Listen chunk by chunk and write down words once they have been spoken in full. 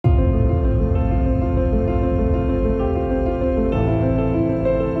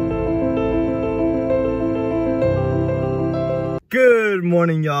Good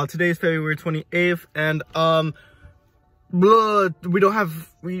morning, y'all. Today is February 28th, and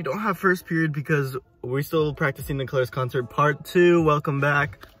we don't have first period because we're still practicing the Colors concert part 2. Welcome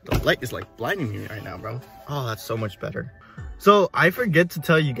back. The light is like blinding me right now, bro. Oh, that's so much better. So I forget to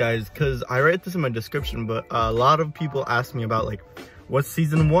tell you guys because I write this in my description, but a lot of people ask me about like what's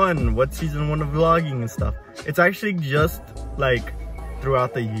season 1 of vlogging and stuff. It's actually just like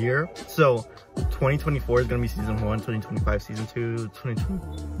throughout the year. So 2024 is gonna be season 1, 2025 season 2,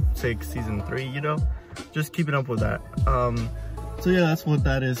 2026 season 3, you know, just keeping up with that. So yeah, that's what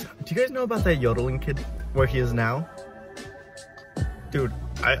that is. Do you guys know about that yodeling kid, where he is now? Dude,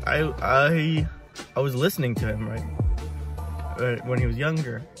 I was listening to him, right, when he was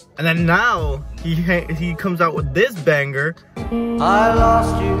younger, and then now he comes out with this banger. I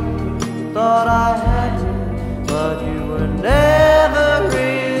lost you, thought I had you, but you were never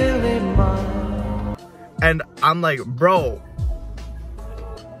really mine. And I'm like, bro.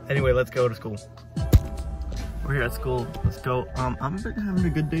 Anyway, let's go to school. We're here at school. Let's go. I've been having a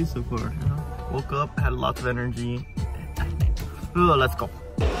good day so far. You know? Woke up, had lots of energy. Ooh, let's go.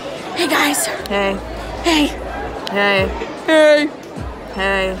 Hey guys. Hey. Hey. Hey. Hey.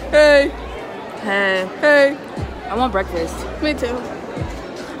 Hey. Hey. Hey. Hey. I want breakfast. Me too.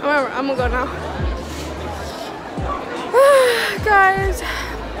 I'm gonna go now. Guys.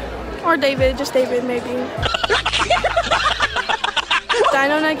 Or David, just David maybe.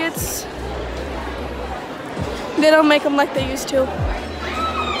 Dino nuggets. They don't make them like they used to.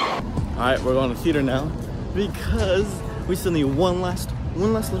 Alright, we're going to theater now because we still need one last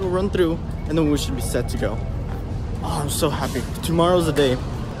little run through, and then we should be set to go. Oh, I'm so happy. Tomorrow's the day.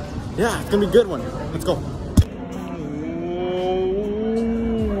 Yeah, it's gonna be a good one. Let's go.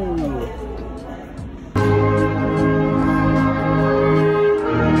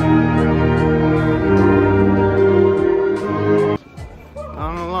 I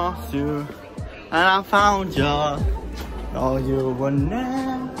lost you, and I found you. Oh, you were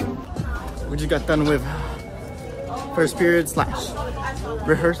never. We just got done with first period /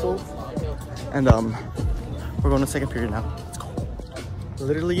 rehearsals, and we're going to second period now. Let's go.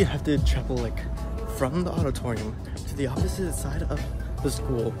 Literally, you have to travel like from the auditorium to the opposite side of the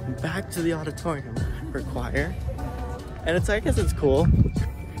school, back to the auditorium for choir, and I guess it's cool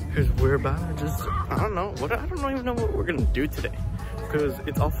because we're about to just I don't even know what we're gonna do today because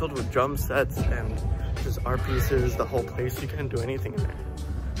it's all filled with drum sets and just art pieces. The whole place, you can't do anything in there.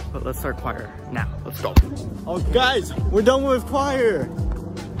 But let's start choir now. Let's go. Oh, guys, we're done with choir.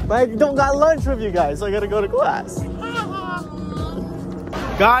 But I don't got lunch with you guys, so I gotta go to class.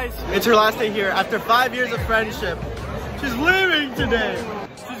 Guys, it's her last day here after 5 years of friendship. She's leaving today.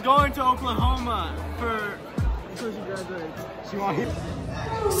 She's going to Oklahoma until she graduates. She wants.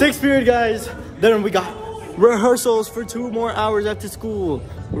 Sixth period, guys. Then we got rehearsals for 2 more hours after school.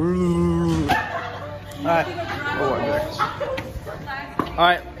 Alright.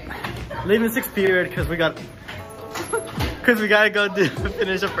 Alright. Leaving 6th period because we gotta go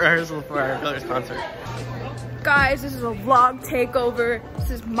finish up rehearsal for our Colors concert. Guys, this is a vlog takeover.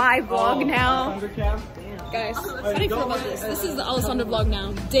 This is my vlog now. Guys, how do you feel about this? This is the Alessandra vlog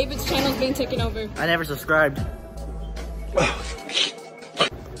now. David's channel is being taken over. I never subscribed.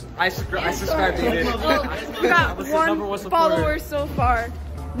 I subscribed to it. We got 1 follower so far.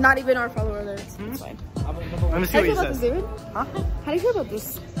 Not even our follower there. It's fine. Let me see what you said. David? Huh? How do you feel about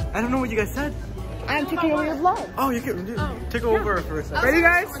this? I don't know what you guys said. I'm taking over your vlog. Oh, you can take over for a second. Ready,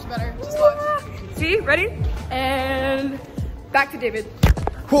 guys? Much better. Just watch. See? Ready? And back to David.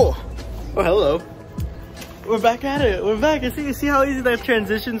 Cool. Oh, hello. We're back at it. We're back. You see how easy those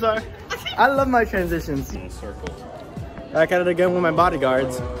transitions are? I love my transitions. Back at it again with my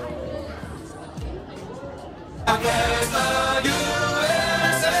bodyguards.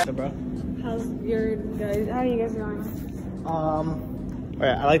 Bro. How's your guys? How are you guys doing?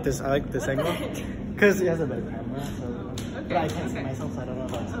 Alright, I like this angle because it has a better camera. So, but I can't see myself, so I don't know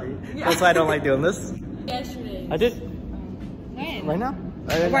if that's free. That's why I don't like doing this. Yesterday. I did. When? Right now.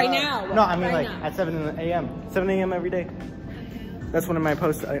 Right now? No, I mean Right like now. at 7 a.m. 7 a.m. every day. That's one of my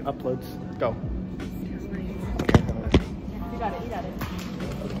posts I uploads. Go. You got it. You got it.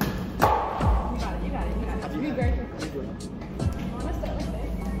 Be very careful. Let's start like this.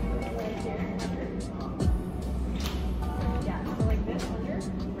 Right here. Yeah, so like this under.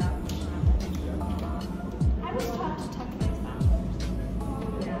 I was taught to tuck things back.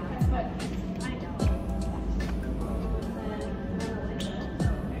 Yeah, but I don't.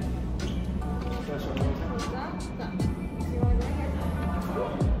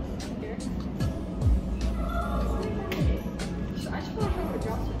 I should put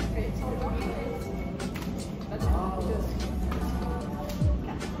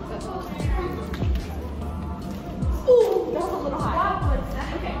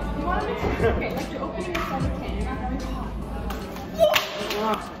Okay, like you're opening your soda can. You're not very hot.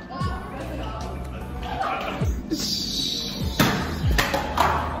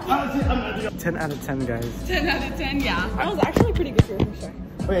 10 out of 10, guys. 10 out of 10, yeah. That was actually pretty good for sure.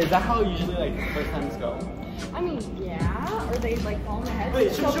 Wait, is that how usually like first times go? I mean, yeah. Or they like fall on their head.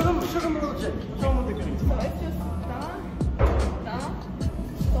 Wait, show them a little trick. Show them what they're doing. So it's just da.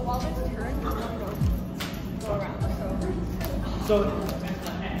 So while this turns, it's gonna go around. So.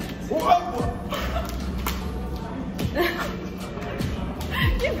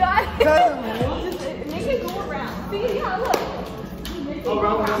 You got it. Just make it go around. See, yeah, look. Make it go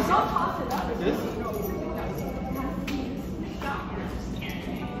around. Don't toss it up. This?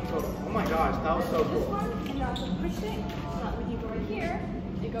 Oh my gosh, that was so cool. And now so push it. So when you go right here,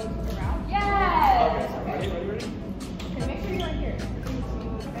 it goes around. Yes! Okay, so ready? Okay, make sure you're right here.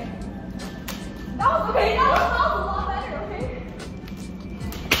 Okay. That was okay. That was a lot better, okay?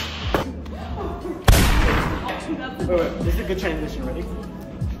 Wait, this is a good transition. Ready?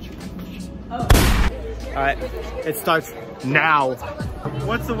 Oh. Alright, it starts now.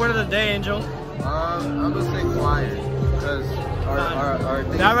 What's the word of the day, Angel? I'm gonna say quiet, because our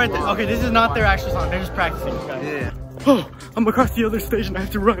thing That is right there. wrong. Okay, this is not their actual song. They're just practicing, guys. Yeah. Oh, I'm across the other stage and I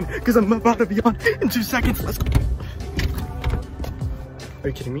have to run because I'm about to be on in 2 seconds. Let's go. Are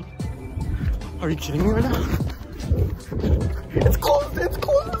you kidding me? Are you kidding me right now? It's closed. It's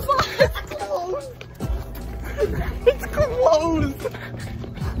closed. It's closed. It's closed.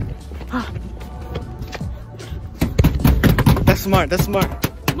 That's smart. That's smart.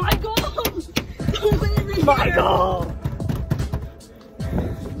 Michael! Don't leave me here. Michael!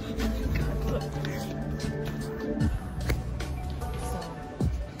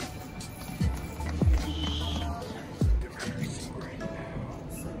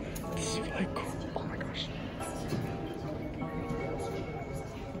 Oh my gosh.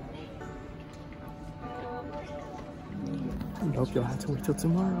 I hope you'll have to wait till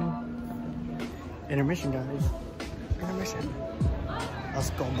tomorrow. Intermission, guys. Intermission. Let's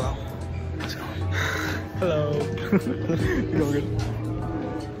go, bro. Let's go. Hello. Go good.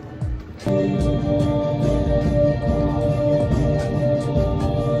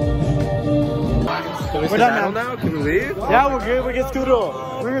 We're done now. Can we leave? Yeah, we're good. We get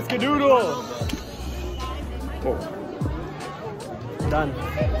skedoodle. We get skedoodle. Oh. Done.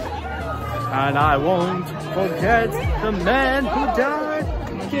 And I won't forget the man who died.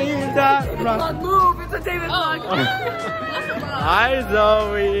 Keep that rock. Move, it's a David vlog. Hi,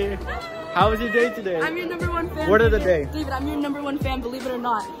 Zoe. How was your day today? I'm your #1 fan. Word of the day. David, I'm your #1 fan, believe it or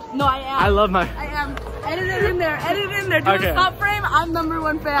not. No, I am. I love my... I am. Edit it in there. Edit it in there. Do Okay. a stop frame. I'm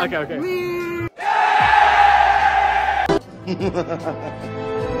 #1 fan. Okay, okay. Me.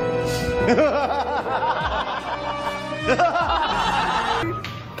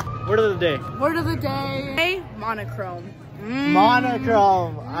 Word of the day. Word of the day. Monochrome.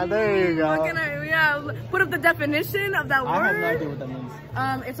 Monochrome. Ah, there you go. What can put up the definition of that word. I have no idea what that means.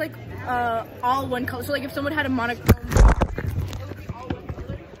 It's like all one color. So like if someone had a monochrome, it would be all one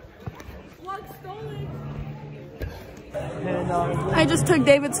color. Vlog stolen. I just took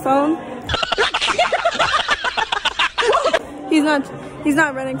David's phone. He's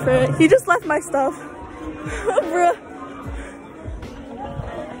not running for it. He just left my stuff. Bruh.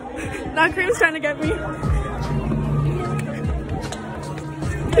 Now Cream's trying to get me.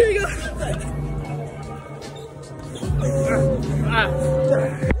 Here we go.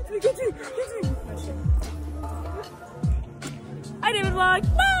 Hi, David Vlog.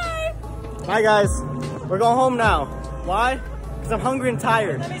 Bye. Bye, guys. We're going home now. Why? Because I'm hungry and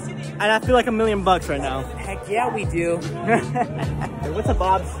tired. And I feel like $1,000,000 right now. Heck yeah, we do. Hey, what's up,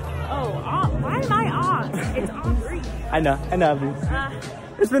 Bobs? Why am I on? It's on green. I know.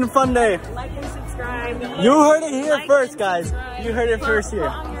 It's been a fun day. Like and subscribe. You heard it here first, guys. You heard it first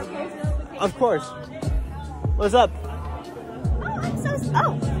here. Of course. What's up?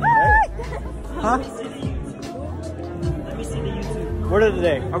 Huh? Let me see the YouTube. Word of the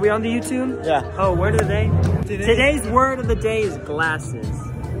day. Are we on the YouTube? Yeah. Oh, word of the day? Today's word of the day is glasses.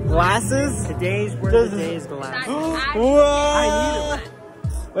 Glasses? Today's word of the day is glasses. Whoa!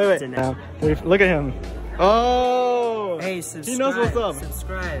 Wait. Look at him. Oh! Hey, subscribe. He knows what's up.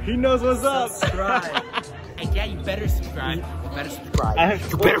 Subscribe. He knows what's up. Subscribe. Hey, yeah, you better subscribe. You better subscribe.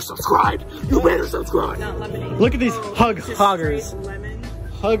 You better subscribe. You better subscribe. Look at these hug hoggers.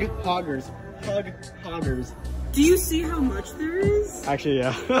 Hug hoggers. Hug hoggers. Do you see how much there is? Actually,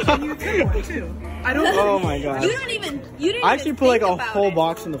 yeah. You take one too. I don't. Oh my god. You didn't I actually put like a think whole about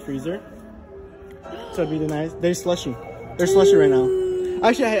box in the freezer. So it'd be nice. They're slushy. They're slushy right now.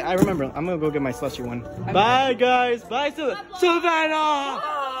 Actually, I remember. I'm gonna go get my slushy one. Bye, guys. Bye, Savannah.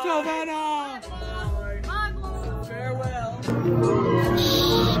 Savannah! Farewell.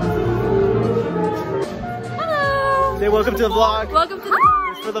 Hello. Say welcome to the vlog. Welcome to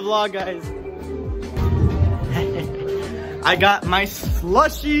the It's for the vlog, guys. I got my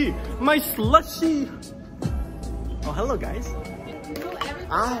slushy. My slushy. Oh, hello, guys.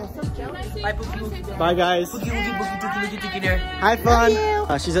 Bye, Pookie. Bye, guys. Pookie there. Hi,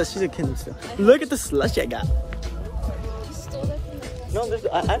 fun. She's a kitten still. Look at the slushy I got. No,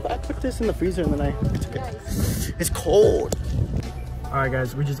 I put this in the freezer and then I took it. It's cold. All right,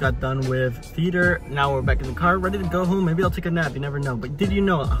 guys, we just got done with theater. Now we're back in the car, ready to go home. Maybe I'll take a nap. You never know. But did you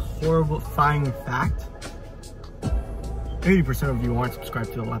know a horrifying fact? 80% of you aren't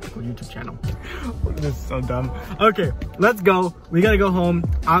subscribed to the Electrical YouTube channel. This is so dumb. Okay, let's go. We gotta go home.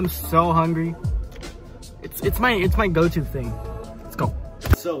 I'm so hungry. It's my go-to thing. Let's go.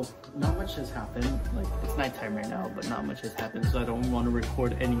 So not much has happened. Like, it's nighttime right now, but not much has happened. So I don't want to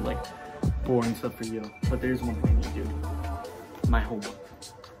record any like boring stuff for you. But there's one thing I need to do. My homework.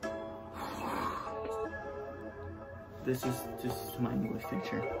 This is my English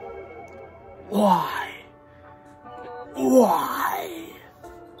teacher. Why? Why?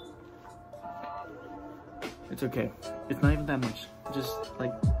 It's okay. It's not even that much. Just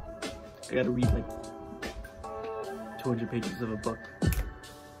like, I gotta read like 200 pages of a book.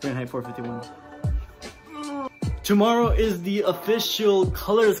 Fahrenheit 451. Tomorrow is the official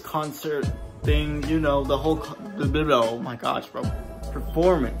Colors concert thing. You know, the whole, oh my gosh, bro.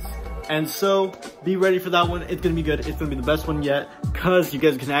 Performance. And so, be ready for that one. It's gonna be good. It's gonna be the best one yet, because you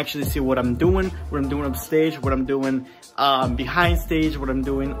guys can actually see what I'm doing on stage, what I'm doing behind stage, what I'm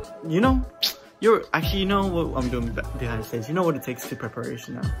doing, you know? You know what I'm doing behind stage. You know what it takes to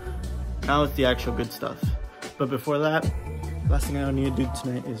preparation now. Now it's the actual good stuff. But before that, last thing I need to do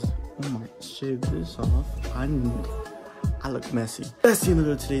tonight is, oh my, shave this off. I look messy. That's the end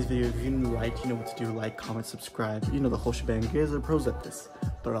of today's video. If you're new, like, you know what to do. Like, comment, subscribe. You know the whole shebang. You guys are pros at this.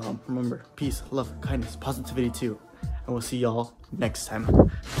 But remember, peace, love, kindness, positivity too. And we'll see y'all next time.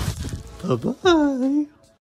 Bye-bye.